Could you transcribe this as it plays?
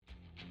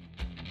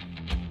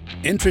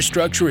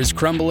Infrastructure is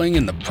crumbling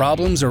and the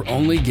problems are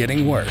only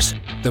getting worse.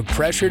 The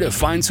pressure to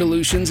find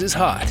solutions is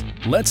hot.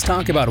 Let's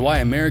talk about why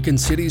American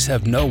cities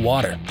have no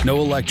water, no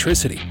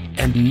electricity,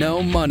 and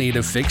no money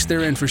to fix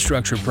their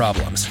infrastructure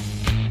problems.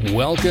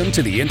 Welcome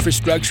to the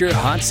Infrastructure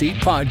Hot Seat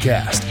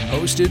Podcast,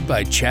 hosted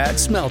by Chad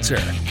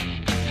Smeltzer.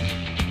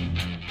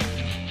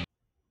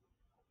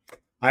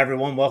 Hi,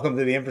 everyone. Welcome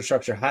to the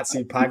Infrastructure Hot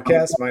Seat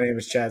Podcast. My name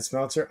is Chad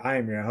Smeltzer. I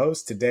am your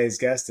host. Today's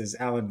guest is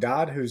Alan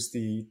Dodd, who's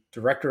the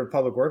Director of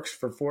Public Works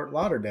for Fort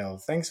Lauderdale.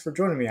 Thanks for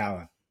joining me,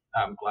 Alan.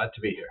 I'm glad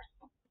to be here.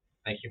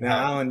 Thank you.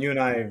 Now, Alan, you and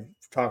I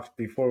talked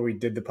before we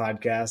did the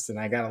podcast, and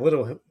I got a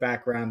little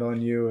background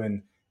on you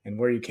and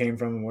where you came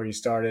from and where you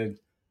started.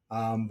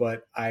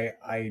 But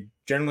I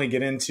generally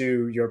get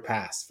into your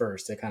past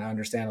first to kind of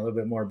understand a little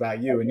bit more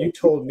about you. And you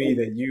told me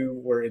that you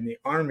were in the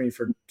Army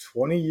for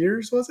 20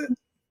 years, was it?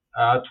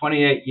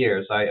 28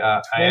 years. I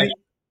actually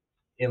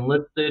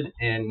enlisted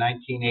in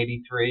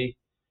 1983,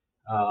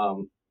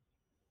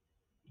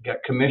 got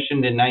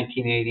commissioned in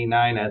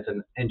 1989 as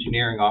an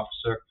engineering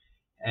officer,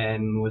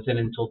 and was in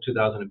until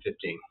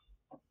 2015.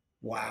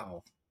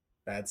 Wow,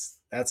 that's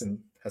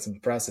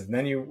impressive. And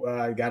then you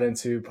got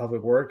into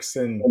public works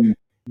and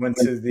went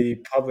to the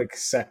public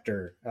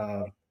sector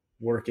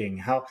working.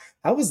 How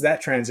was that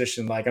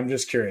transition like? I'm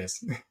just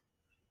curious.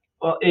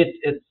 Well,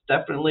 it's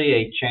definitely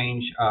a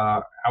change.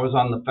 I was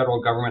on the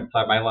federal government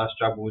side. My last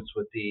job was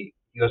with the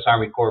U.S.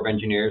 Army Corps of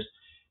Engineers,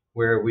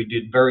 where we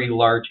did very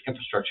large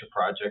infrastructure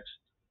projects.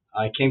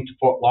 I came to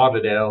Fort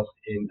Lauderdale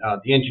in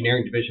the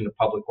engineering division of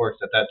Public Works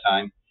at that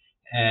time,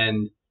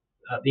 and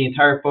the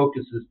entire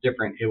focus is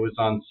different. It was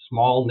on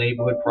small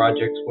neighborhood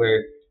projects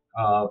where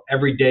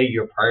every day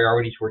your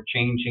priorities were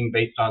changing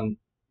based on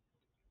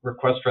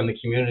requests from the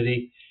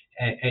community,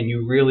 and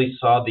you really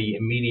saw the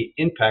immediate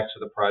impacts of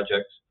the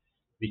projects,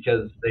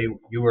 because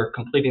you were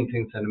completing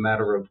things in a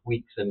matter of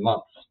weeks and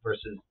months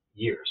versus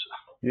years.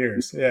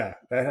 Years, yeah.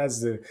 That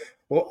has the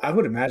well. I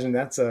would imagine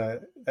that's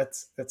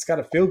got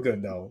to feel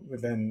good though,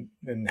 than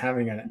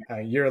having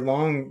a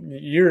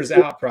years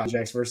out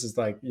projects versus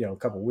a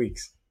couple of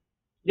weeks.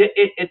 Yeah,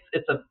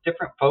 it's a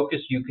different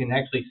focus. You can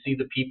actually see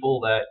the people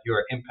that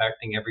you're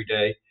impacting every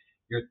day.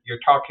 You're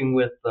talking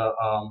with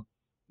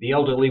the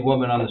elderly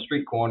woman on the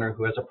street corner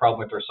who has a problem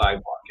with her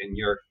sidewalk, and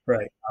you're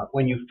right.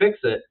 When you fix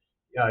it,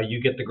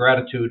 you get the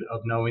gratitude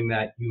of knowing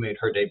that you made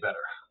her day better.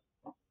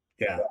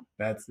 Yeah,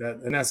 that's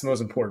the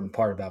most important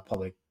part about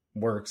public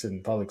works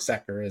and public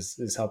sector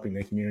is helping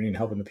the community and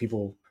helping the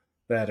people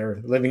that are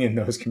living in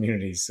those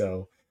communities.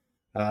 So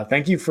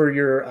thank you for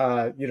your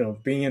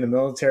being in the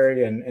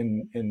military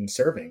and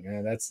serving.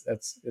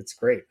 It's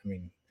great. I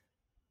mean,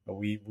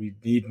 we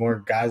need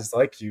more guys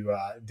like you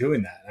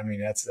doing that. I mean,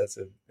 that's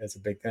a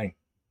big thing.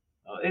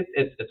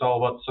 It's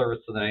all about service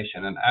to the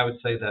nation, and I would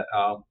say that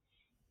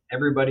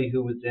everybody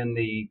who was in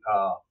the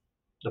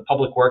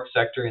public works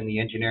sector and the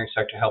engineering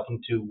sector helping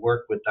to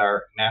work with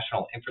our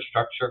national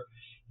infrastructure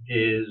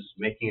is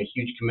making a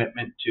huge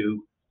commitment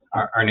to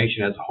our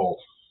nation as a whole.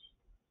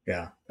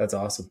 Yeah, that's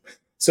awesome.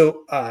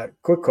 So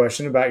quick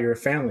question about your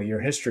family, your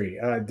history.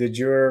 How did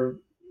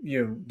you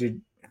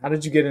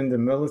get into the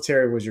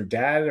military? Was your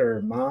dad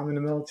or mom in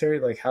the military?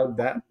 Like, how did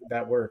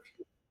that work?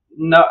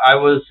 No, I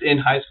was in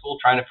high school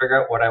trying to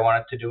figure out what I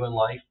wanted to do in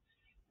life.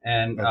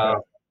 And,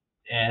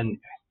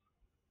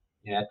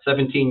 at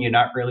 17, you're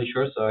not really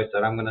sure. So I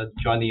said, I'm going to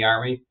join the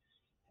Army.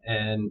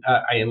 And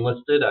I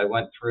enlisted. I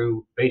went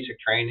through basic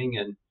training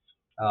and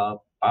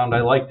found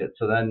I liked it.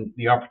 So then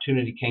the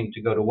opportunity came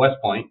to go to West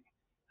Point.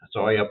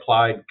 So I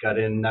applied, got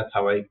in. That's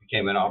how I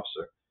became an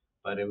officer.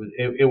 But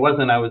it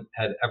wasn't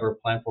had ever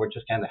planned for. It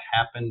just kind of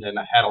happened. And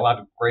I had a lot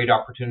of great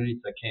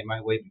opportunities that came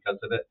my way because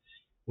of it,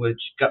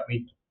 which got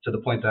me to the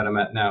point that I'm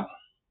at now.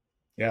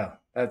 Yeah,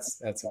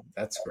 that's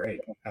great.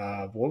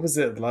 What was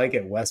it like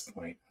at West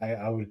Point?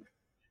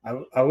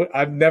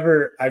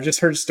 I've just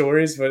heard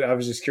stories, but I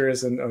was just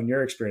curious on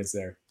your experience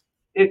there.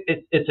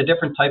 It's a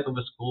different type of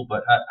a school,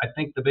 but I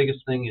think the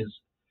biggest thing is,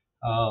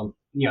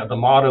 the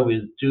motto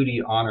is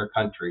duty, honor,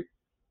 country.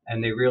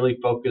 And they really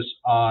focus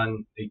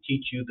on, they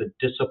teach you the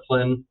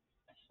discipline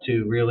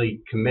to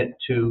really commit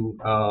to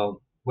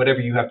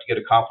whatever you have to get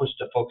accomplished,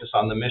 to focus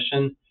on the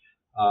mission.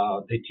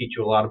 They teach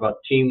you a lot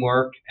about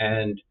teamwork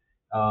and,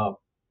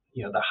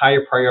 the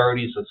higher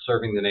priorities of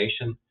serving the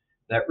nation.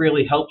 That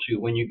really helps you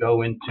when you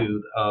go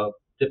into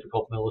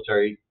difficult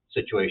military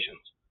situations.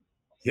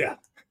 Yeah,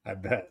 I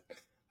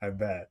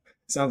bet.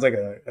 Sounds like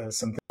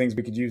some things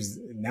we could use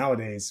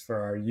nowadays for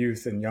our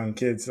youth and young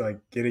kids,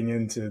 like getting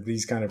into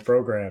these kind of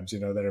programs,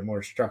 that are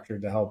more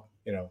structured to help,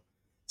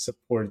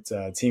 support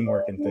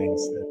teamwork and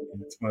things.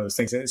 It's one of those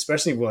things,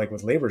 especially like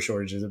with labor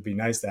shortages. It'd be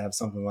nice to have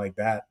something like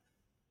that.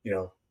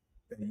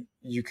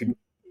 You could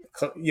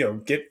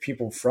get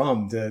people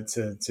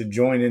to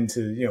join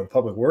into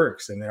public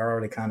works, and they're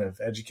already kind of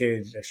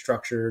educated,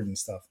 structured and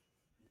stuff.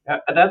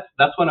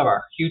 That's one of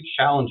our huge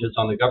challenges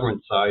on the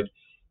government side,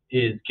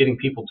 is getting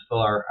people to fill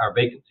our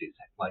vacancies.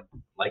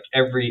 Like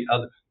every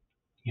other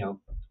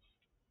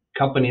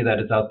company that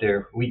is out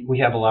there, we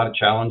have a lot of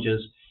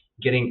challenges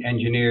getting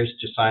engineers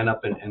to sign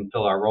up and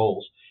fill our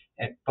roles.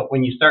 But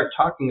when you start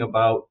talking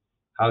about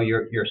how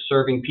you're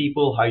serving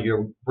people, how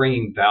you're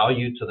bringing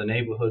value to the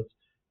neighborhoods,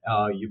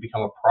 you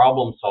become a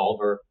problem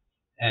solver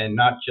and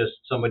not just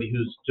somebody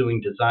who's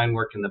doing design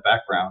work in the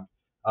background.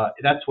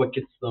 That's what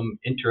gets them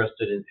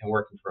interested in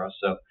working for us.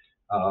 So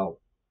uh,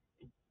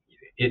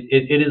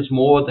 it is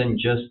more than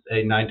just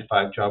a 9 to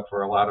 5 job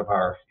for a lot of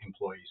our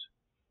employees.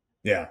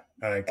 Yeah,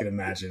 I could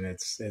imagine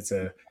it's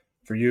a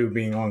for you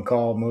being on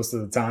call most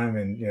of the time,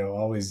 and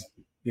always,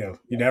 you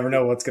never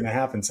know what's going to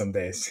happen some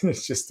days.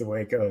 It's just the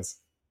way it goes.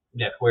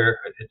 Yeah, where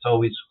it's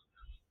always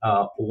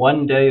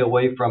one day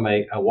away from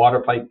a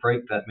water pipe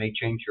break that may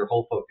change your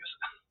whole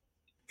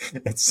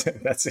focus. It's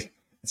that's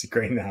a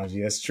great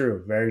analogy. That's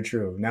true. Very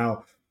true.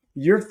 Now,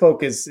 your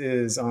focus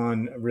is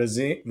on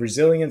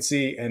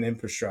resiliency and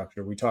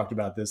infrastructure. We talked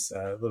about this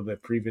a little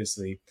bit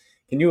previously.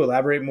 Can you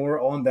elaborate more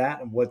on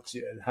that and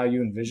how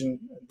you envision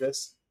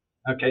this?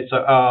 Okay,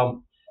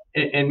 so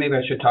and maybe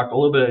I should talk a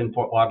little bit in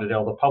Fort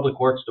Lauderdale. The Public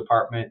Works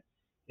Department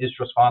is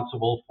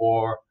responsible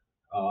for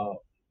uh,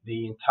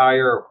 the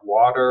entire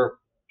water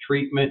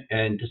treatment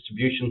and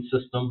distribution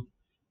system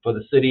for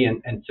the city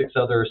and 6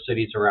 other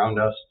cities around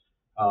us.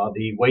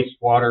 The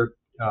wastewater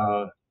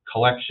uh,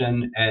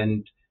 collection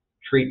and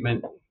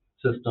treatment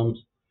systems,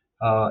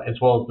 as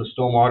well as the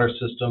stormwater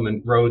system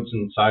and roads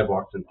and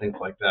sidewalks and things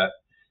like that.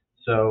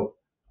 So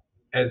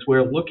as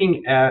we're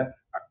looking at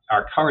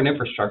our current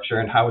infrastructure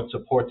and how it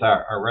supports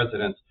our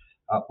residents,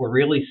 we're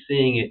really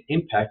seeing it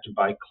impacted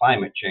by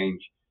climate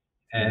change.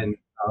 And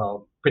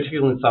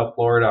particularly in South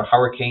Florida,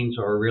 hurricanes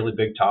are a really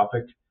big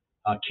topic.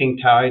 King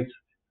tides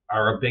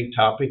are a big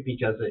topic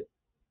because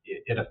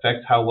it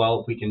affects how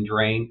well we can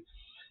drain.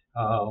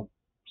 Uh,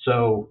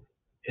 so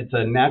it's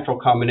a natural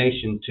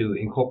combination to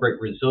incorporate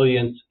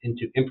resilience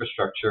into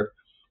infrastructure.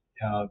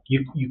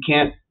 You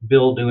can't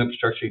build new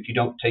infrastructure if you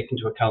don't take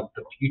into account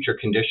the future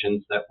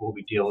conditions that we'll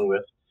be dealing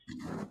with.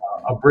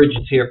 A bridge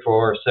is here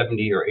for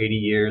 70 or 80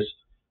 years.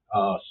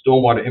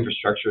 Stormwater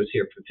infrastructure is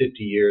here for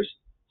 50 years.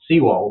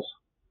 Seawalls,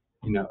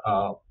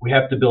 we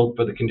have to build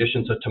for the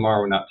conditions of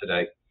tomorrow, not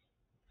today.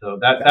 So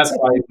that's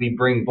why we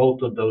bring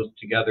both of those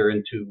together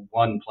into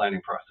one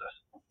planning process.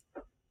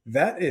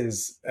 That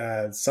is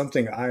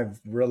something I've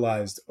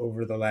realized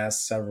over the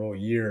last several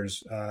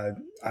years.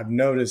 I've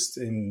noticed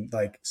in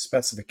like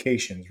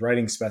specifications,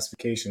 writing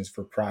specifications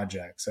for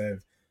projects.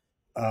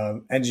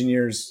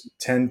 Engineers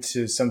tend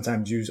to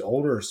sometimes use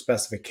older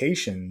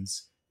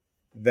specifications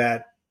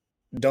that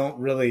don't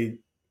really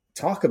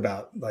talk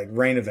about like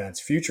rain events,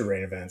 future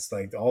rain events,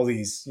 like all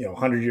these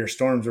 100-year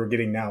storms we're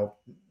getting now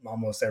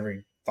almost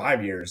every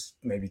 5 years,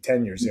 maybe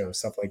 10 years,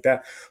 stuff like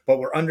that. But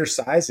we're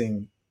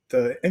undersizing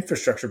the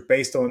infrastructure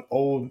based on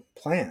old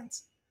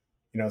plans,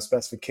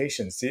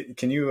 specifications.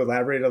 Can you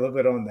elaborate a little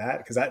bit on that?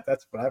 Because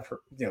that's what I've heard.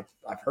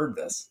 I've heard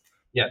this.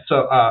 Yeah,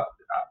 so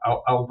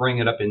I'll bring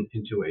it up in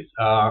 2 ways.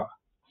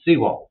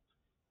 Seawall.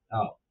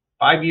 Uh,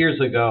 5 years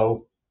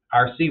ago,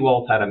 our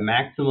seawalls had a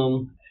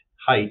maximum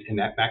height and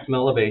that maximum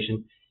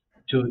elevation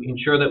to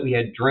ensure that we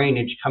had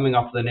drainage coming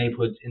off the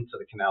neighborhoods into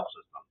the canal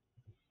system.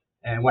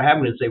 And what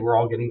happened is they were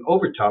all getting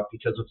overtopped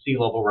because of sea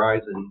level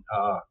rise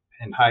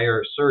and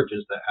higher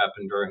surges that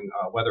happen during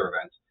weather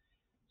events.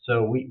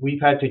 So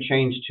we've had to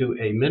change to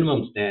a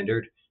minimum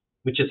standard,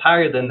 which is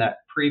higher than that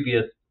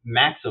previous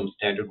maximum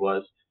standard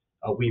was.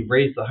 We've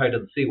raised the height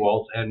of the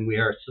seawalls, and we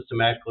are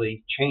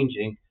systematically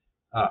changing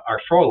our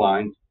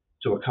shorelines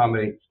to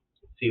accommodate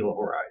sea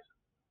level rise.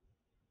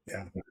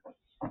 Yeah.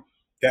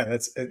 Yeah,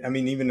 I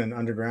mean, even in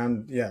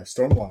underground,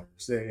 stormwater.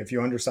 So if you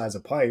undersize a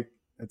pipe,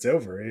 it's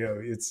over.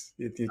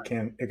 It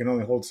can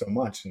only hold so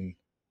much, and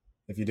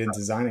if you didn't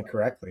design it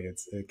correctly,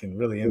 it can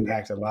really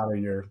impact a lot of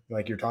your,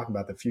 like you're talking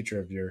about the future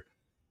of your,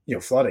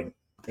 flooding.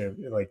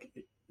 Like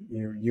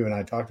you and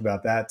I talked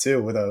about that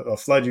too with a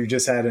flood you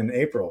just had in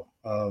April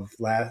of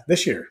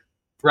this year.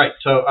 Right.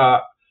 So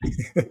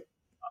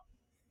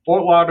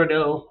Fort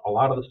Lauderdale, a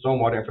lot of the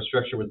stormwater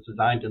infrastructure was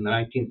designed in the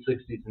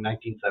 1960s and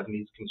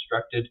 1970s,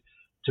 constructed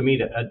to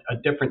meet a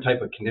different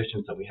type of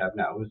conditions that we have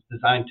now. It was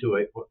designed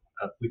to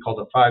we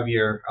called a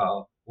 5-year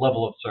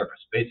level of service.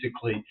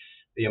 Basically,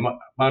 the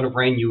amount of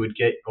rain you would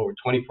get over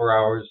 24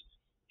 hours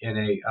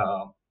in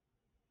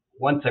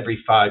once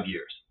every 5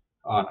 years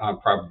on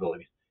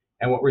probabilities.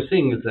 And what we're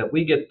seeing is that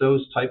we get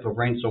those type of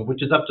rainstorm,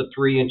 which is up to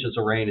 3 inches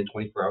of rain in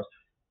 24 hours.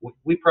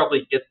 We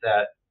probably get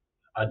that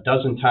a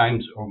dozen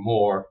times or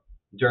more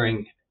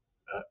during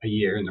a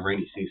year in the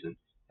rainy season.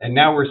 And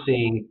now we're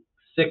seeing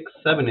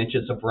 6-7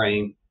 inches of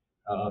rain.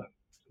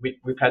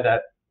 We've had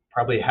that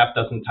probably a half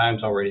dozen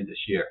times already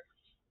this year.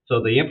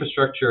 So the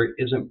infrastructure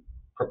isn't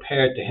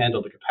prepared to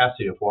handle the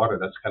capacity of water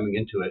that's coming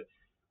into it,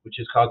 which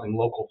is causing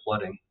local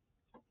flooding.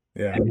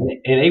 Yeah. And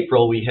in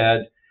April, we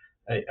had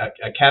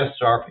a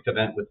catastrophic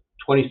event with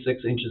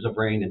 26 inches of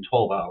rain in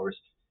 12 hours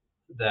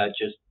that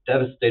just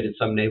devastated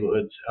some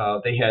neighborhoods.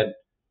 They had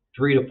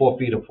 3 to 4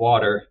 feet of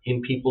water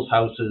in people's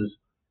houses,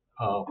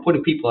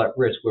 putting people at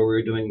risk where we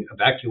were doing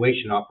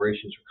evacuation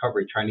operations,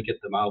 recovery, trying to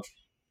get them out.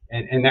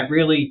 And that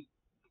really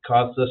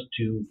caused us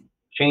to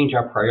change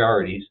our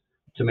priorities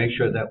to make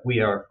sure that we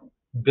are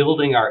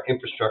building our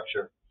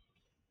infrastructure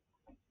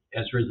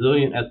as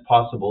resilient as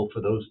possible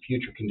for those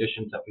future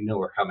conditions that we know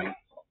are coming.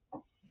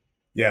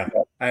 Yeah,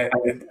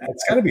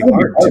 it's got to be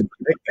hard to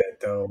predict that,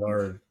 though,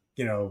 or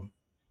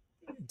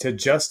to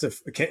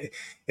justify.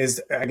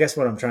 Is I guess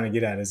what I'm trying to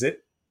get at is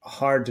it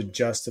hard to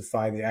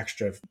justify the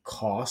extra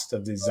cost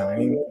of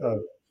designing,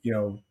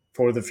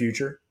 for the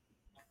future?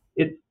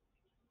 It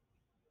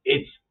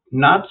it's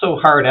not so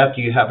hard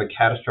after you have a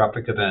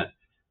catastrophic event,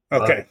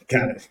 but Okay,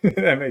 got it.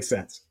 That makes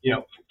sense.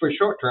 for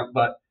short term.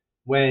 But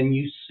when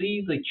you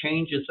see the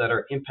changes that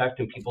are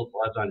impacting people's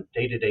lives on a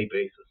day-to-day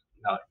basis,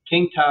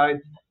 king tides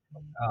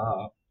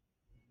uh,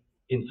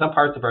 in some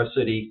parts of our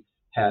city,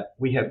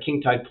 we have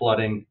king tide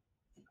flooding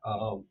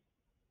uh,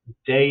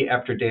 day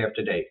after day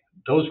after day.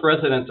 Those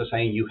residents are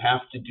saying you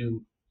have to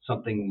do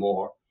something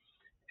more.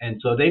 And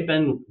so they've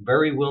been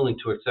very willing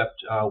to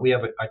accept. We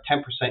have a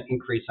 10%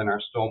 increase in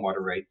our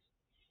stormwater rates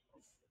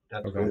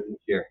that's Okay. going this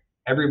year.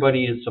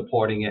 Everybody is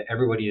supporting it.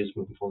 Everybody is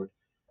moving forward.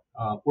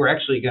 We're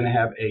actually going to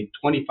have a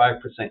 25%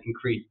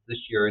 increase this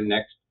year and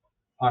next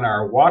on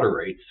our water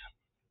rates.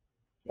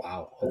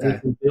 Wow. We Okay.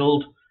 can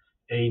build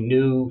a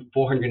new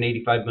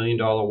 $485 million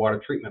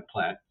water treatment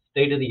plant,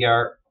 state of the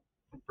art,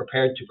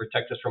 prepared to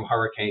protect us from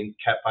hurricanes,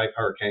 Cat 5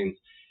 hurricanes,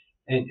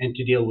 and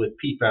to deal with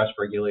PFAS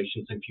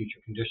regulations and future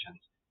conditions.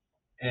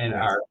 And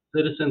Nice. our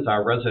citizens,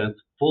 our residents,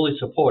 fully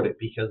support it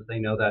because they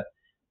know that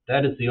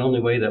that is the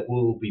only way that we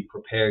will be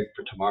prepared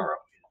for tomorrow.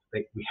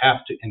 We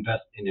have to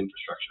invest in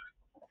infrastructure.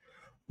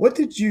 What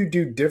did you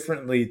do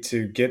differently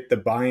to get the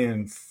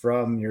buy-in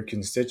from your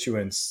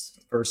constituents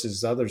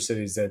versus other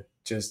cities that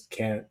just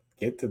can't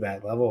get to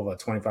that level of a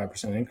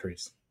 25%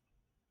 increase?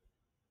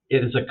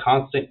 It is a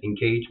constant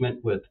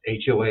engagement with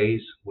HOAs,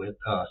 with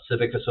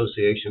civic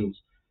associations.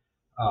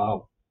 Uh,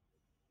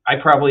 I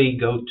probably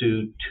go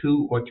to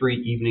 2 or 3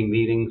 evening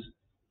meetings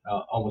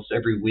almost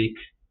every week,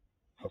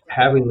 Okay.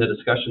 having the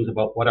discussions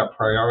about what our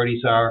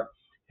priorities are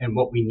and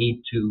what we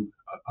need to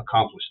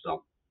accomplish them.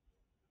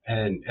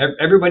 And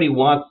everybody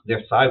wants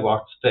their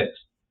sidewalks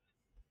fixed,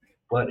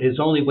 but it's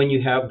only when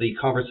you have the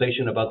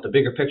conversation about the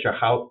bigger picture,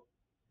 how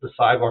the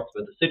sidewalks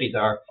for the cities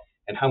are,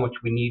 and how much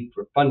we need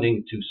for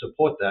funding to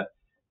support that,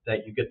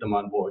 that you get them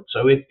on board.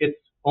 So it's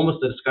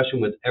almost a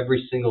discussion with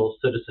every single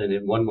citizen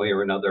in one way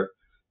or another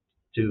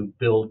to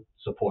build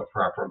support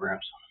for our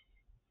programs.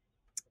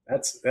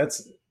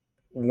 That's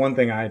one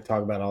thing I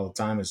talk about all the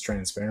time is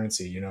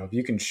transparency. If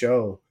you can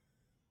show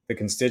the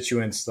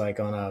constituents like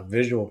on a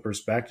visual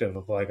perspective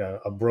of like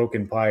a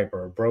broken pipe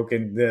or a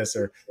broken this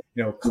or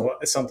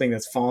something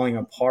that's falling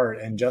apart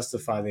and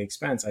justify the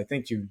expense, I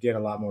think you get a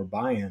lot more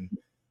buy-in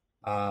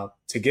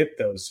to get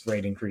those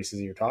rate increases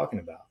that you're talking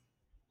about.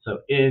 So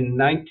in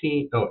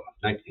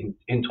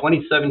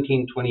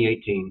 2017,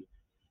 2018,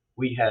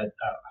 we had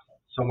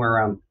somewhere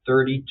around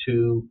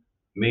 32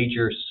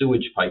 major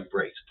sewage pipe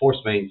breaks, force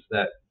mains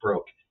that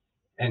broke.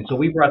 And so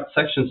we brought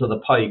sections of the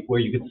pipe where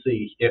you could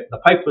see the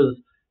pipe was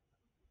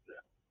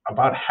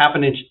about half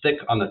an inch thick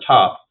on the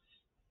top,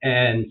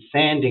 and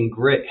sand and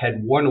grit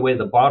had worn away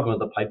the bottom of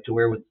the pipe to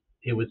where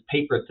it was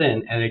paper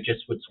thin, and it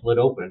just would split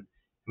open. And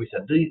we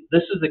said,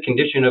 this is the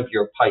condition of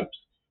your pipes,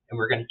 and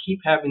we're going to keep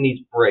having these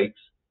breaks,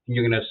 and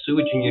you're going to have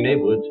sewage in your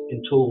neighborhoods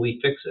until we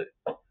fix it.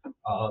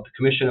 The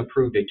commission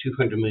approved a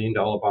 $200 million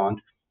bond.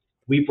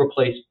 We've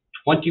replaced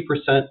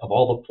 20% of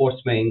all the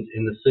force mains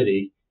in the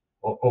city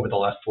over the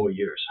last 4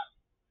 years.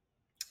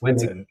 When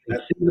they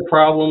see the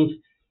problems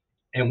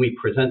and we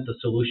present the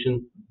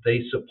solution,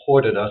 they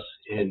supported us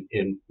in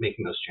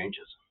making those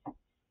changes.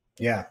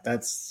 Yeah,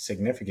 that's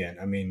significant.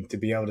 I mean, to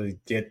be able to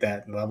get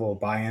that level of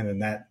buy-in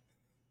and that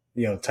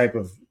type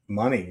of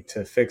money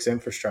to fix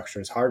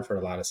infrastructure is hard for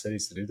a lot of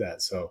cities to do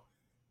that. So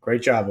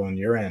great job on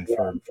your end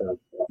for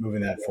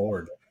moving that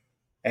forward.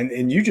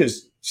 And you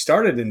just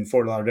started in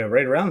Fort Lauderdale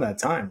right around that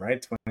time, right?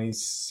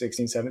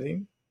 2016,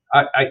 17?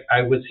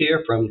 I was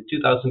here from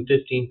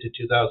 2015 to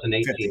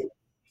 2018.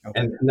 Okay.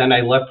 And then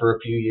I left for a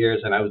few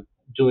years, and I was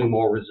doing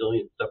more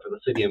resilient stuff for the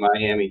city of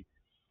Miami.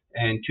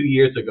 And 2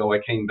 years ago, I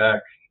came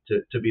back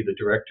to be the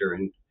director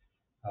and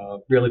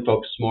really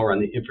focus more on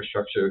the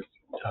infrastructure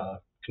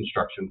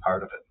construction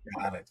part of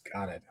it.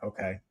 Got it.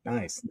 Okay,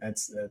 nice.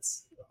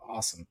 That's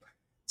awesome.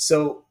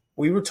 So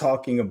we were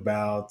talking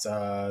about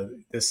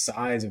the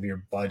size of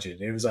your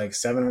budget. It was like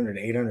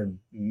 $700-800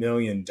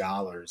 million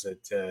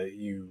that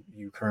you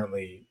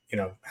currently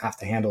have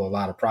to handle a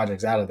lot of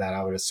projects out of that,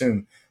 I would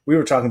assume. We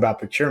were talking about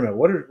procurement.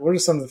 What are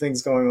some of the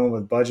things going on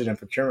with budget and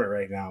procurement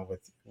right now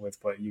with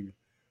what you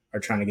are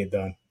trying to get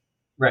done?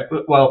 Right.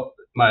 Well,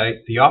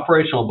 the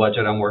operational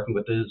budget I'm working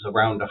with is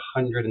around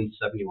 $171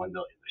 million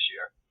this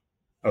year.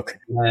 Okay.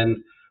 And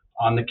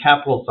on the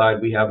capital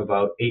side, we have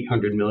about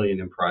 $800 million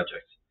in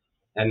projects.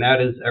 And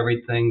that is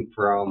everything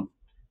from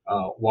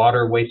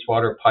water,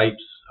 wastewater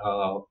pipes.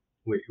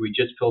 We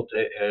just built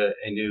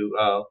a new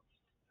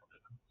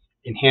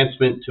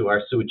enhancement to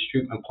our sewage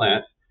treatment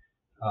plant,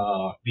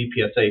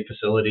 VPSA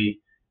facility,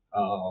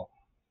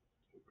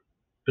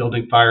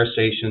 building fire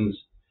stations,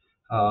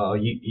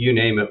 you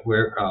name it.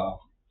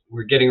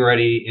 We're getting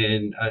ready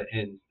in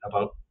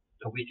about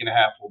a week and a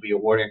half. We'll be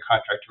awarding a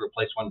contract to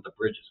replace one of the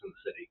bridges in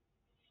the city.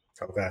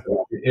 Okay.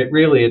 It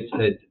really,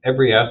 it's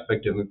every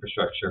aspect of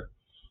infrastructure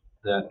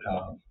that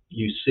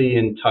you see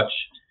and touch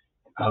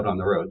out on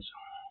the roads.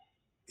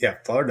 Yeah,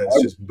 Florida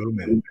is just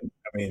booming.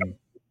 I mean,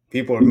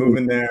 people are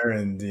moving there,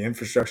 and the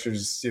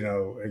infrastructure's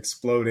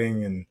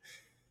exploding, and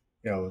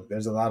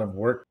there's a lot of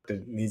work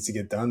that needs to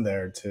get done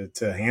there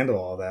to handle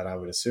all that. I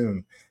would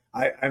assume.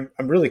 I'm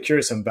really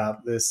curious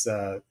about this.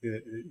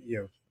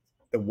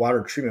 The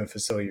water treatment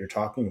facility you're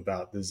talking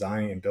about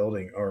designing and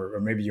building, or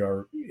maybe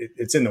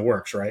it's in the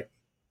works, right?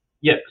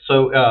 Yeah,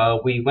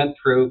 so we went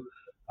through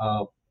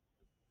uh,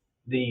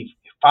 the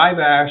Five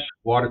Ash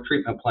water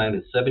treatment plant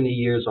is 70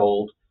 years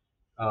old.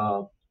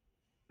 Uh,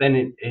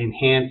 been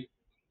enhanced,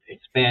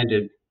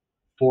 expanded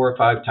 4 or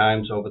 5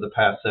 times over the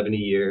past 70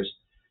 years.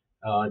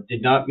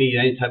 Did not meet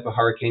any type of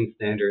hurricane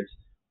standards.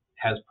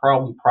 Has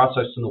problem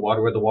processing the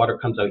water where the water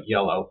comes out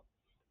yellow,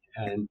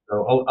 and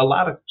so a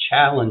lot of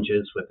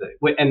challenges with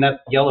it. And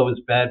that yellow is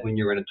bad when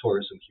you're in a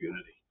tourism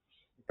community.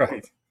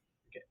 Right.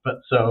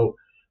 But so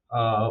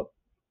uh,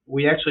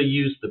 we actually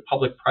used the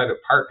public-private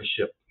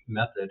partnership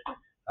method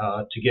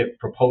to get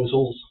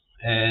proposals,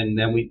 and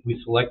then we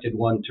selected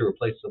one to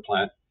replace the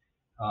plant.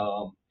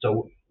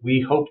 So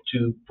we hope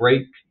to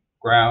break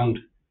ground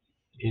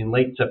in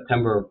late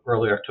September,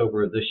 early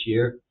October of this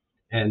year,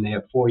 and they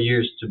have 4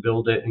 years to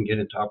build it and get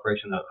into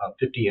operation, a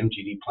 50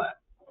 MGD plant.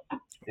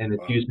 And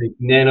it's Wow. using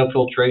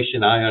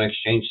nanofiltration ion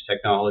exchange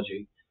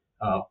technology.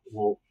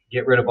 We'll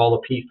get rid of all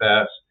the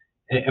PFAS,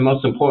 and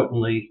most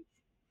importantly,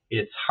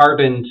 it's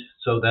hardened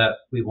so that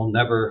we will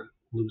never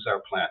lose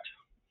our plant.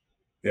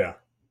 Yeah,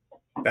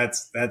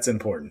 that's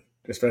important,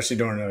 especially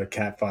during a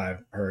Cat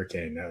 5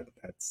 hurricane.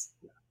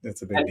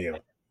 That's a big And, deal.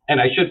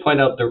 and I should point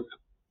out the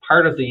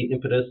part of the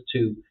impetus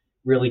to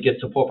really get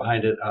support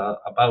behind it.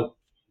 About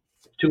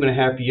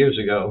 2.5 years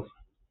ago,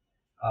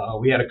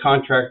 we had a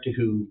contractor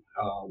who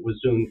was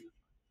doing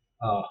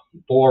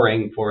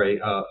boring for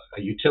a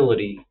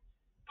utility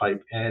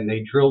pipe, and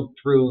they drilled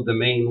through the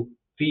main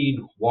feed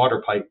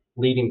water pipe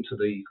leading to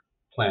the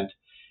plant.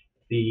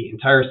 The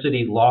entire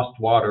city lost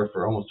water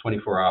for almost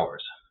 24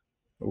 hours.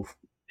 Oof.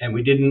 And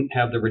we didn't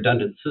have the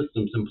redundant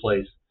systems in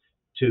place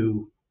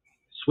to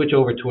switch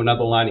over to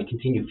another line and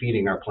continue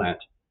feeding our plant.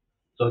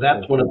 So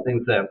that's one of the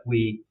things that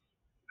we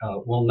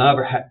will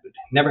never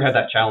have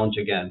that challenge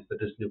again with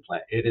this new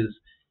plant. It has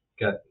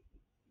got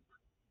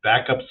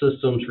backup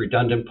systems,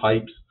 redundant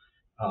pipes,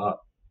 uh,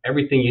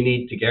 everything you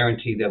need to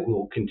guarantee that we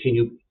will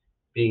continue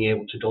being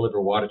able to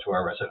deliver water to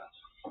our residents.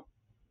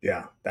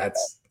 Yeah,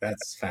 that's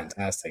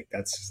fantastic.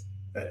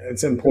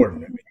 It's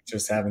important. I mean,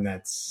 just having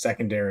that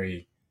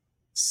secondary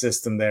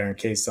system there in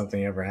case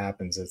something ever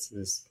happens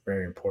is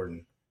very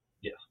important.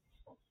 Yes.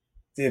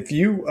 If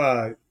you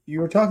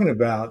were talking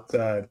about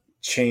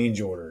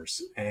change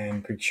orders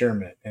and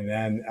procurement, and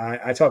then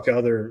I talked to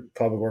other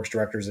public works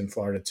directors in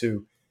Florida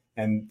too,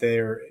 and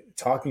they're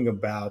talking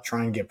about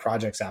trying to get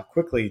projects out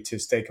quickly to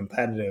stay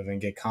competitive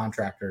and get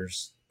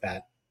contractors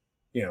that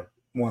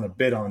want to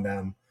bid on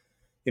them.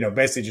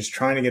 Basically just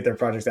trying to get their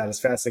projects out as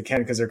fast as they can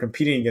because they're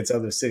competing against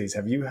other cities.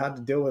 Have you had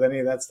to deal with any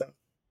of that stuff?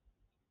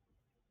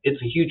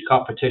 It's a huge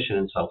competition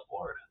in South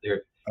Florida.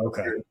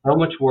 Okay. There's so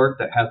much work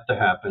that has to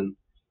happen,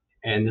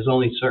 and there's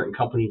only certain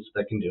companies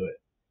that can do it.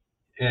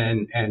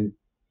 And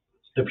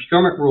the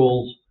procurement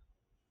rules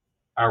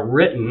are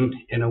written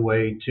in a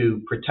way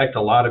to protect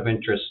a lot of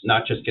interests,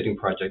 not just getting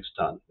projects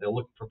done. They're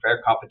looking for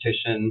fair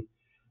competition.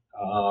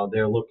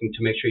 They're looking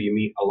to make sure you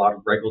meet a lot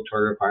of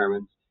regulatory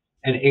requirements.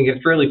 And it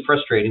gets really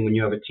frustrating when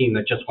you have a team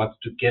that just wants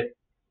to get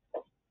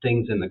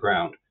things in the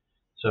ground.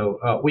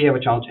 So we have a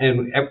challenge,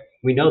 and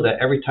we know that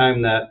every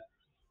time that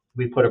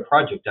we put a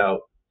project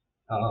out,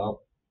 uh,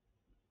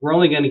 we're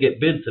only going to get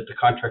bids if the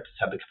contractors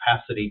have the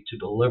capacity to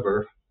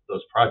deliver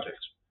those projects.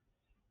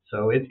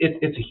 So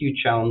it's a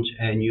huge challenge,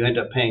 and you end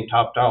up paying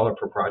top dollar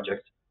per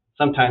project,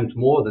 sometimes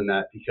more than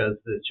that because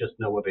there's just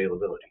no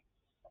availability.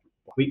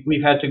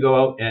 We've had to go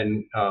out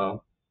and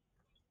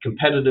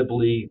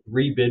competitively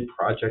rebid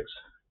projects,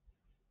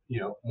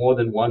 more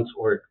than once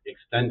or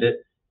extend it,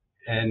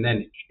 and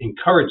then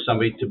encourage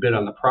somebody to bid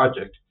on the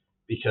project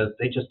because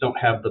they just don't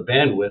have the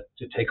bandwidth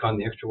to take on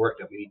the extra work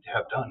that we need to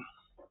have done.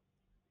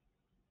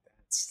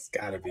 It's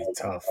got to be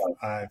tough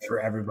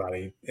for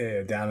everybody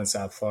down in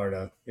South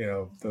Florida.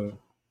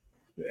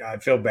 I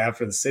feel bad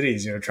for the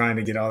cities, trying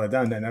to get all that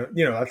done. And,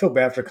 I feel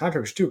bad for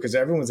contractors too, because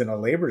everyone's in a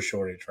labor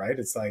shortage, right?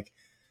 It's like,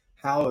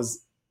 how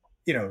is,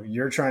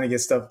 you're trying to get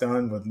stuff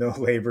done with no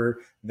labor.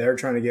 They're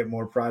trying to get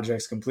more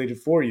projects completed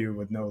for you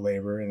with no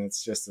labor. And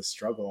it's just a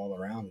struggle all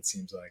around, it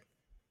seems like.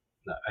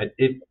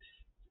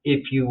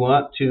 If you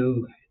want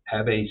to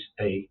have a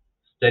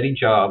steady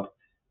job,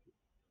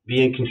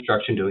 be in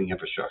construction doing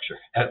infrastructure,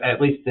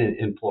 at least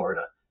in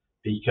Florida,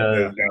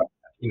 because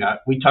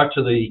we talked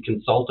to the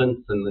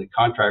consultants and the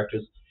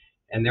contractors,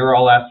 and they're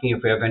all asking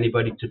if we have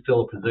anybody to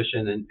fill a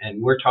position,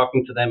 and we're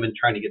talking to them and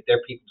trying to get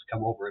their people to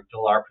come over and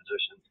fill our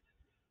positions.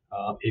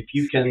 If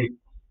you can,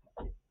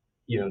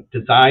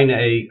 design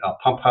a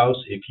pump house,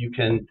 if you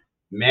can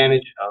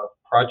manage a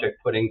project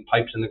putting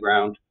pipes in the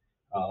ground,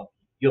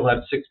 you'll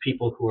have 6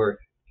 people who are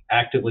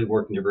actively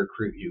working to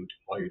recruit you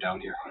while you're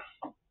down here.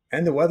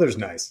 And the weather's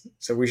nice,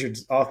 so we should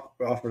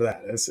offer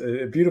that. It's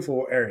a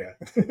beautiful area.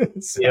 We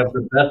have So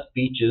the best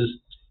beaches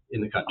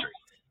in the country.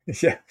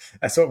 yeah,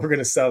 that's what we're going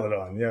to sell it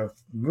on.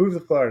 Move to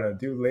Florida,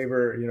 do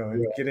labor, and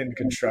Yeah. get into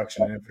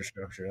construction and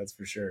infrastructure. That's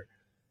for sure.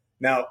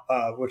 Now,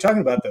 we're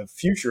talking about the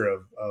future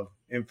of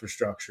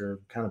infrastructure,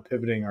 kind of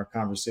pivoting our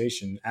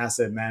conversation,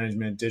 asset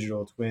management,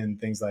 digital twin,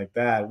 things like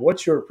that.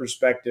 What's your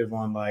perspective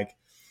on like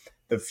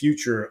the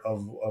future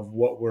of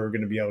what we're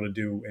going to be able to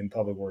do in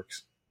public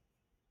works?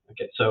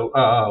 Okay,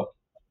 so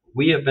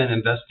we have been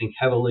investing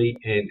heavily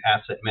in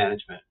asset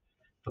management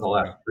for the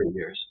last Okay. 3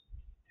 years,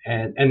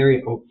 and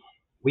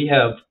we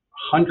have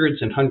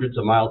hundreds and hundreds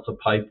of miles of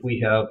pipe. We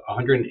have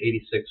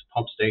 186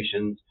 pump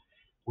stations.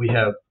 We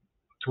have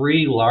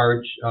three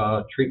large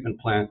treatment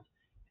plants,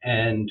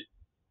 and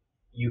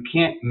you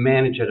can't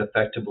manage it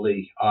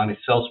effectively on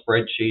Excel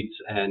spreadsheets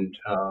and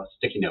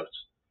sticky notes.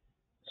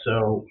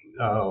 So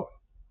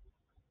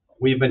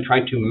we've been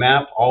trying to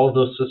map all of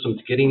those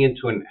systems, getting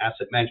into an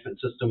asset management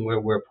system where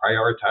we're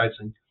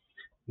prioritizing,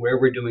 where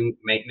we're doing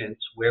maintenance,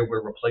 where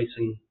we're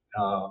replacing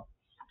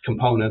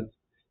components,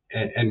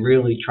 and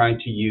really trying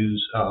to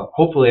use,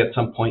 hopefully at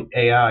some point,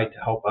 AI to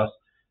help us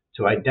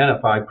to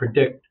identify,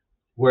 predict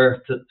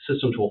where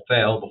systems will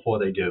fail before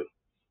they do.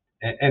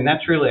 And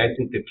that's really, I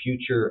think, the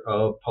future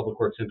of public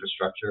works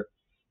infrastructure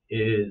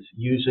is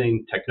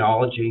using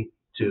technology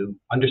to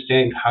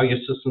understand how your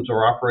systems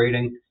are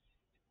operating,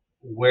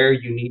 where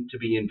you need to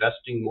be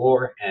investing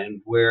more,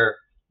 and where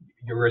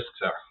your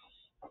risks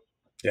are.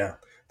 Yeah,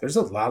 there's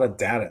a lot of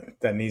data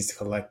that needs to be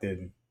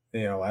collected.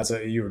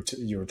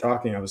 You were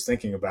talking, I was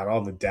thinking about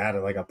all the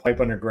data, like a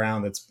pipe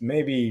underground that's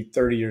maybe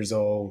 30 years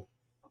old,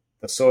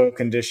 the soil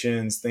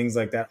conditions, things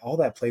like that. All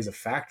that plays a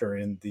factor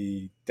in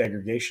the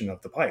degradation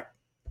of the pipe,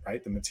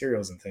 right? The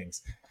materials and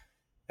things.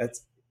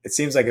 That's It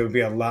seems like it would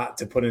be a lot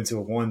to put into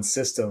one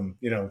system,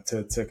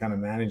 to kind of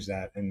manage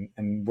that.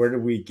 And where do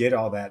we get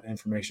all that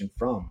information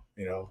from?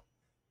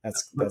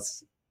 That's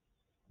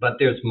But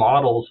there's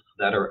models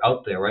that are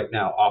out there right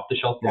now, off the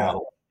shelf yeah.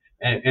 model,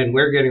 and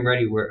we're getting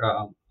ready. We're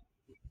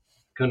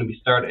going to be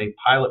starting a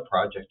pilot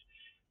project.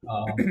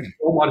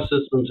 Stormwater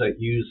systems that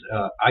use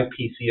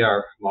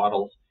IPCR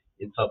models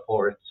in South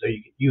Florida. So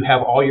you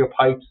have all your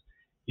pipes,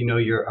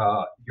 your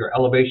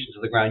elevations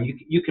of the ground.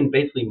 You can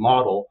basically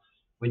model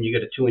when you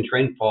get a 2-inch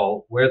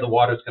rainfall where the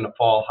water is going to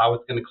fall, how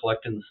it's going to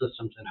collect in the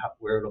systems, and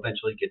where it'll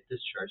eventually get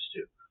discharged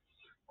to.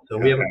 So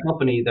we Yeah. have a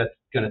company that's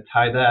going to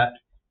tie that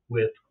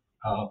with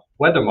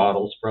weather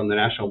models from the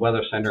National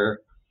Weather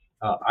Center,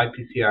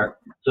 IPCR.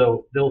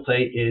 So they'll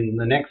say in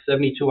the next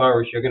 72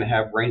 hours, you're going to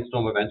have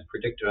rainstorm events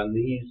predicted on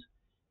these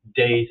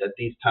days at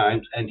these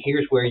times, and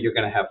here's where you're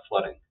going to have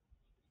flooding.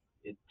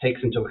 It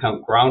takes into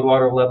account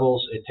groundwater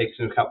levels. It takes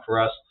into account for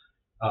us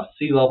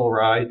sea level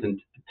rise and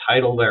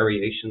tidal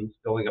variations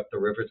going up the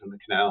rivers and the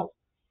canals,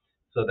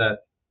 so that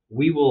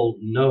we will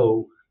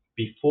know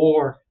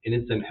before an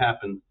incident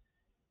happens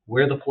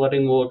where the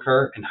flooding will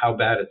occur and how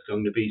bad it's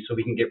going to be, so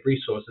we can get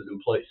resources in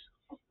place.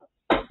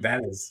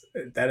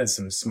 That is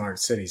some smart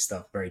city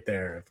stuff right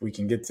there. If we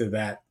can get to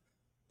that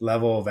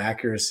level of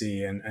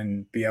accuracy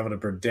and be able to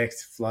predict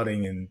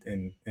flooding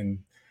and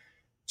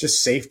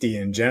just safety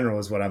in general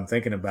is what I'm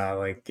thinking about,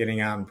 like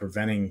getting out and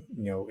preventing,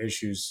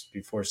 issues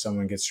before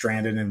someone gets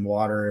stranded in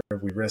water.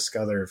 We risk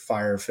other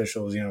fire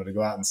officials, to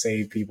go out and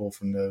save people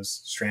from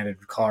those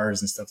stranded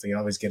cars and stuff. They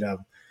always get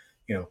up,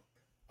 you know,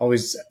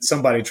 always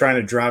somebody trying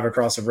to drive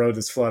across a road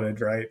that's flooded,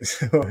 right?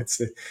 So it's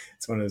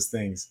one of those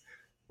things.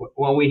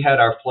 When we had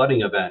our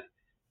flooding event,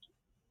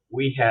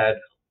 we had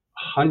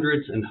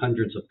hundreds and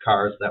hundreds of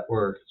cars that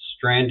were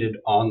stranded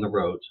on the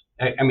roads.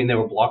 I mean, they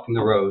were blocking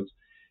the roads,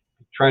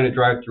 trying to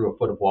drive through a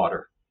foot of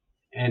water.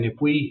 And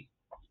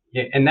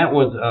and that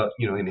was,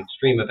 an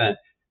extreme event.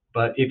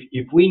 But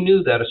if we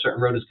knew that a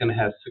certain road is going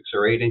to have 6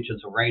 or 8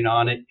 inches of rain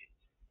on it,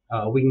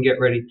 we can get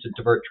ready to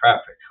divert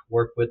traffic,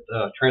 work with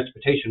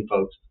transportation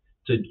folks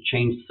to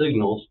change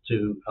signals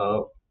to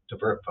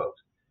divert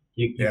folks.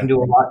 You Yeah. can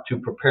do a lot to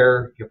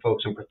prepare your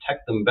folks and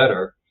protect them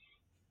better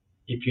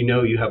if you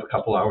know you have a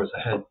couple hours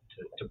ahead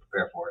to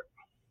prepare for it.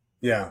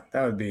 Yeah,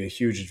 that would be a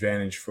huge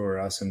advantage for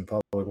us in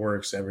public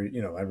works,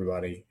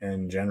 everybody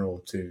in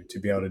general to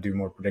be able to do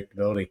more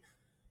predictability.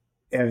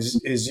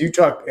 As you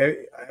talk,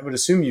 I would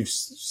assume you've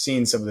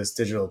seen some of this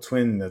digital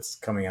twin that's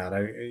coming out.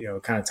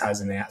 It kind of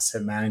ties into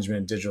asset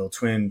management, digital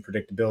twin,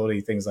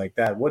 predictability, things like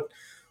that.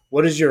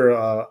 What is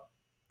your?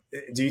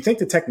 Do you think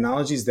the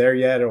technology is there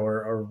yet,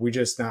 or are we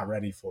just not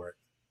ready for it?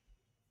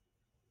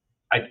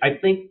 I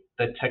think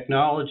the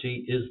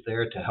technology is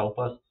there to help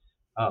us.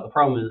 The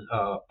problem is,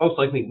 most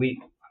likely,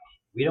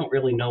 we don't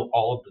really know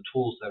all of the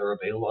tools that are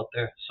available out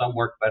there. Some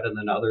work better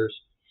than others,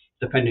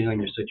 depending on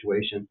your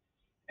situation.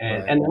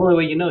 Right. And the only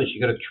way you know is you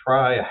got to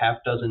try a half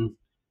dozen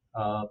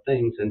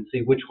things and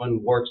see which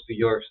one works for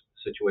your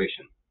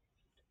situation.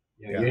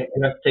 Yeah.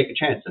 You have to take a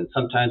chance, and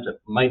sometimes it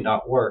might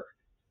not work.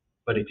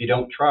 But if you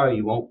don't try,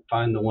 you won't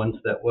find the ones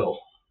that will.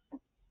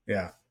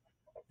 Yeah.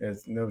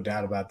 There's no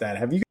doubt about that.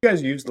 Have you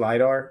guys used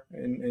LiDAR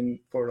in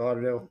Fort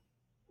Lauderdale?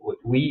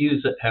 We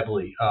use it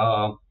heavily.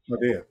 Oh,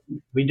 dear.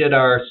 We did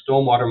our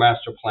stormwater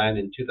master plan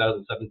in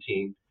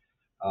 2017.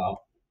 Uh,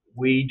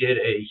 we did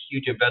a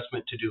huge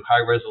investment to do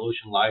high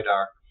resolution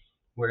LiDAR,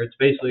 where it's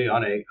basically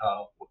on a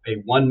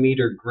 1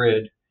 meter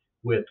grid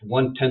with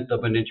 1/10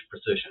 of an inch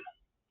precision.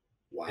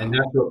 And Wow.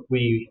 that's what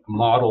we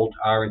modeled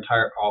our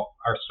entire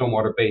our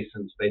stormwater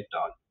basins based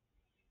on.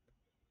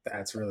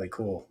 That's really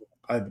cool.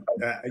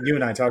 You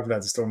and I talked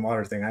about the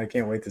stormwater thing. I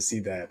can't wait to see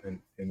that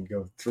and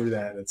go through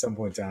that at some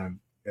point in time.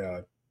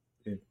 It,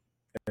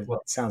 it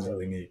Well, sounds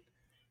really neat.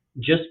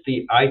 just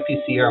the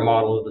IPCR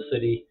model of the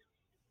city,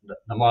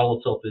 the model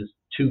itself is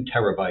 2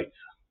 terabytes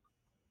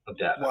of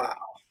data. Wow.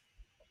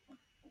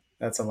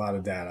 That's a lot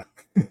of data.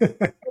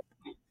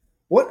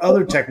 What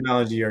other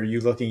technology are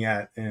you looking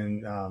at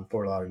in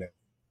Fort Lauderdale?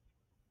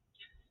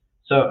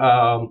 So,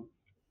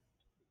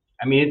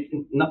 I mean,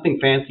 it's nothing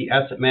fancy.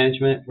 Asset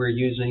management, we're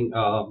using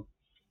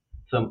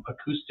some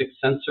acoustic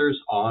sensors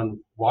on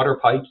water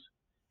pipes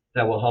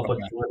that will help us.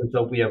 Okay.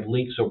 So if we have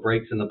leaks or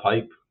breaks in the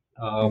pipe,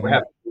 we're Hmm.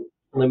 having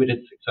limited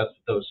success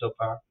with those so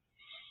far.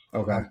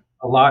 Okay.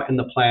 A lot in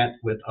the plant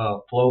with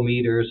flow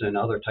meters and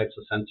other types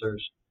of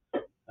sensors,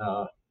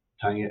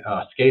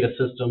 SCADA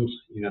systems.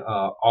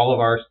 All of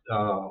our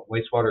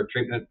wastewater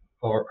treatment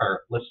or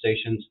our lift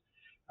stations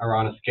are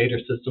on a SCADA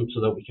system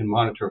so that we can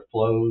monitor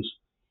flows,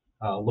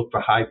 look for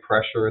high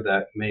pressure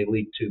that may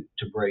lead to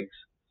breaks.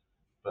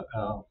 But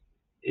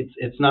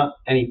it's not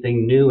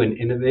anything new and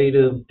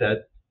innovative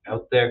that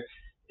out there.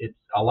 It's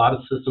a lot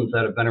of systems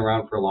that have been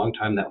around for a long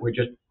time that we're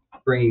just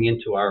bringing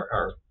into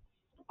our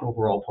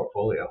overall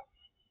portfolio.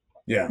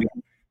 Yeah.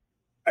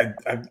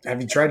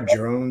 Have you tried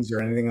drones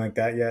or anything like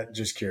that yet?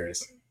 Just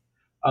curious.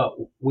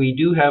 We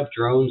do have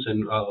drones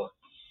and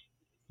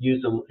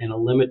use them in a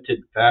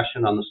limited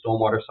fashion on the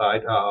stormwater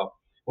side.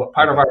 What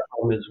part of Okay. our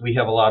problem is we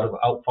have a lot of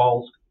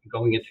outfalls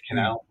going into Mm.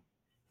 canal,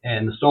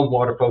 and the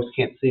stormwater folks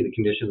can't see the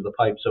condition of the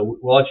pipe. So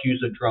we'll actually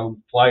use a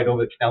drone, fly it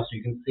over the canal so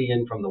you can see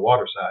in from the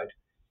water side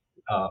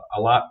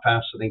a lot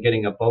faster than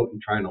getting a boat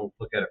and trying to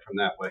look at it from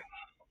that way.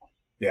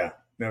 Yeah,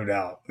 no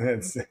doubt.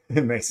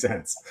 It makes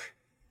sense.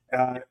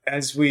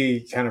 As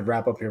we kind of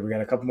wrap up here, we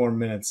got a couple more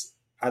minutes.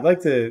 I'd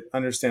like to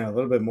understand a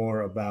little bit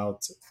more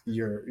about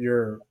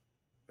your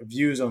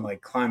views on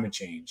like climate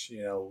change.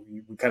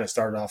 We kind of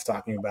started off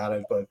talking about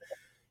it, but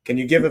can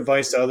you give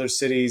advice to other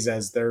cities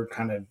as they're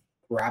kind of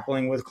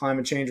grappling with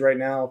climate change right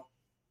now?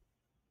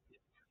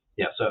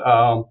 Yeah,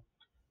 so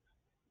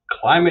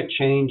climate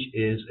change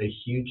is a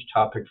huge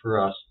topic for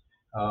us,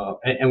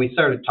 and we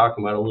started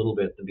talking about it a little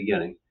bit at the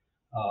beginning.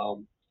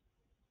 Um,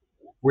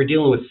 we're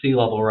dealing with sea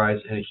level rise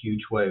in a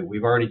huge way.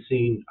 We've already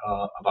seen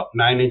about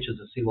 9 inches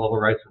of sea level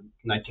rise in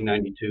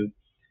 1992.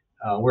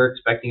 We're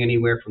expecting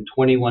anywhere from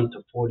 21 to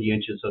 40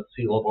 inches of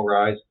sea level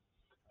rise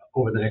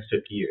over the next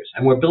 50 years.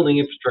 And we're building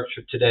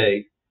infrastructure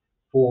today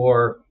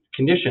for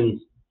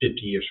conditions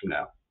 50 years from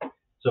now.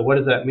 So what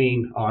does that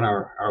mean on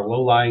our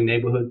low-lying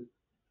neighborhoods?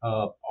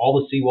 All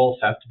the seawalls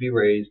have to be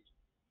raised.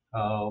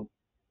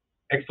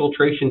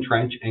 Exfiltration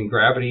trench and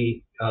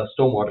gravity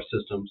stormwater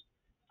systems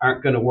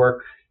aren't going to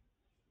work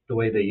the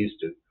way they used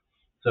to.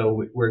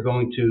 So we're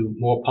going to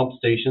more pump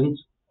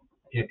stations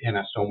in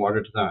our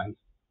stormwater design.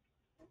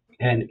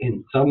 And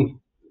in some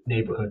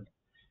neighborhoods,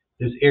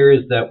 there's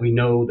areas that we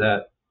know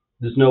that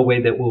there's no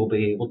way that we'll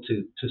be able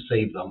to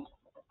save them.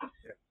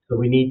 So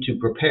we need to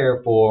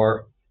prepare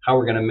for how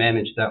we're going to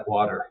manage that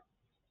water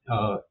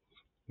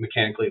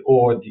mechanically,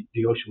 or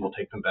the ocean will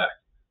take them back.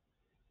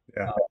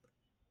 Yeah.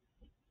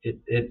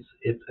 It's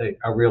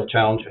a real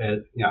challenge. As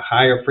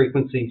higher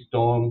frequency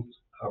storms,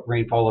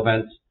 rainfall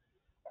events,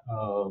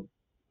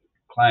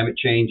 climate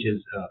change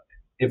is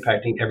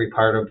impacting every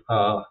part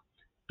of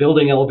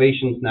building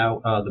elevations.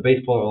 Now the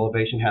base floor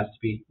elevation has to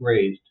be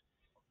raised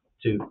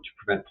to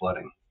prevent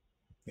flooding.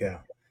 Yeah.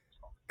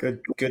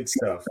 Good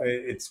stuff.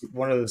 It's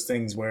one of those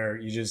things where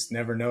you just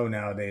never know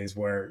nowadays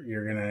where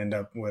you're going to end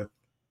up with,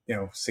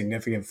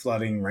 significant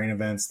flooding, rain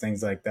events,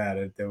 things like that.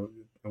 The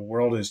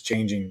world is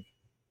changing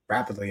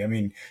rapidly. I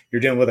mean, you're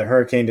dealing with a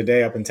hurricane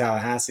today up in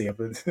Tallahassee, up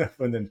in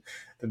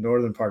the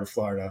northern part of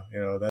Florida.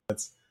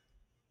 It's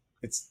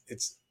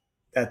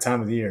that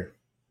time of the year.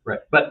 Right.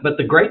 But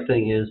the great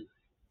thing is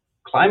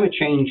climate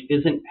change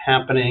isn't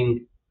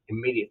happening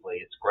immediately.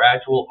 It's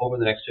gradual over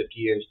the next 50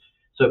 years.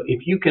 So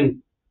if you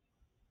can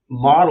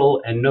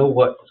model and know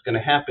what's going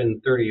to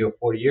happen 30 or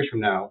 40 years from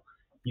now,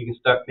 you can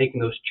start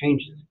making those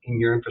changes in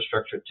your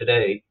infrastructure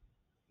today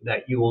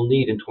that you will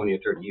need in 20 or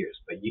 30 years.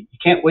 But you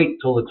can't wait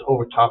until it's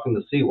overtopping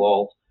the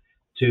seawalls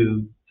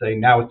to say,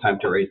 now it's time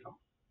to raise them.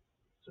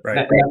 So Right.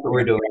 that's what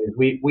we're doing. Is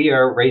we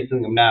are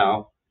raising them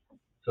now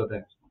so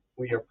that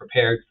we are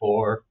prepared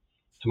for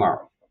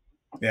tomorrow.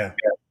 Yeah.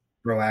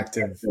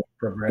 Proactive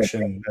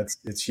progression.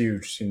 It's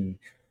huge. And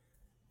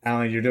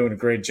Alan, you're doing a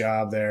great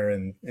job there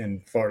in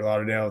Fort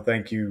Lauderdale.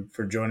 Thank you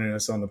for joining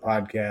us on the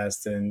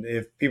podcast. And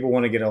if people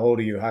want to get a hold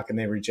of you, how can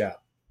they reach out?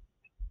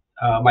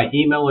 My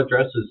email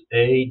address is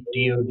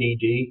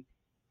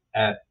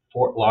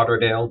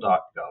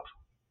adodd@fortlauderdale.gov.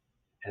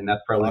 And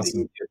that's probably Awesome.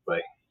 the easiest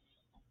way.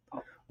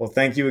 Well,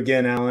 thank you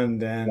again,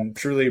 Alan, and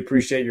truly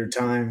appreciate your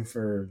time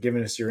for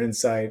giving us your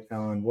insight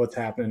on what's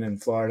happening in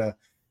Florida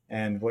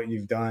and what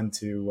you've done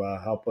to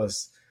help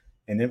us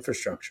in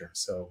infrastructure.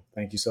 So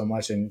thank you so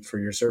much, and for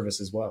your service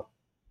as well.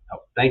 Oh,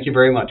 thank you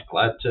very much.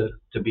 Glad to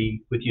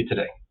be with you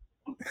today.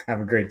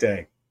 Have a great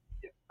day.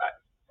 Bye.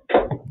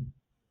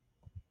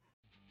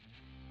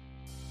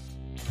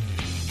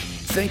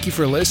 Thank you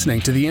for listening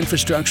to the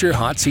Infrastructure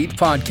Hot Seat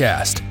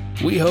podcast.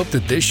 We hope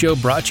that this show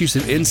brought you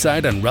some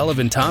insight on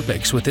relevant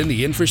topics within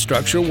the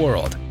infrastructure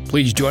world.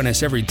 Please join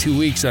us every 2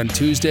 weeks on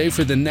Tuesday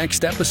for the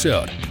next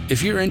episode.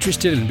 If you're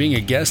interested in being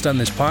a guest on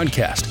this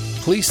podcast,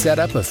 please set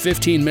up a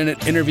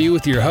 15-minute interview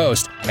with your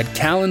host at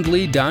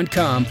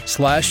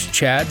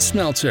calendly.com/Chad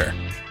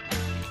Smeltzer.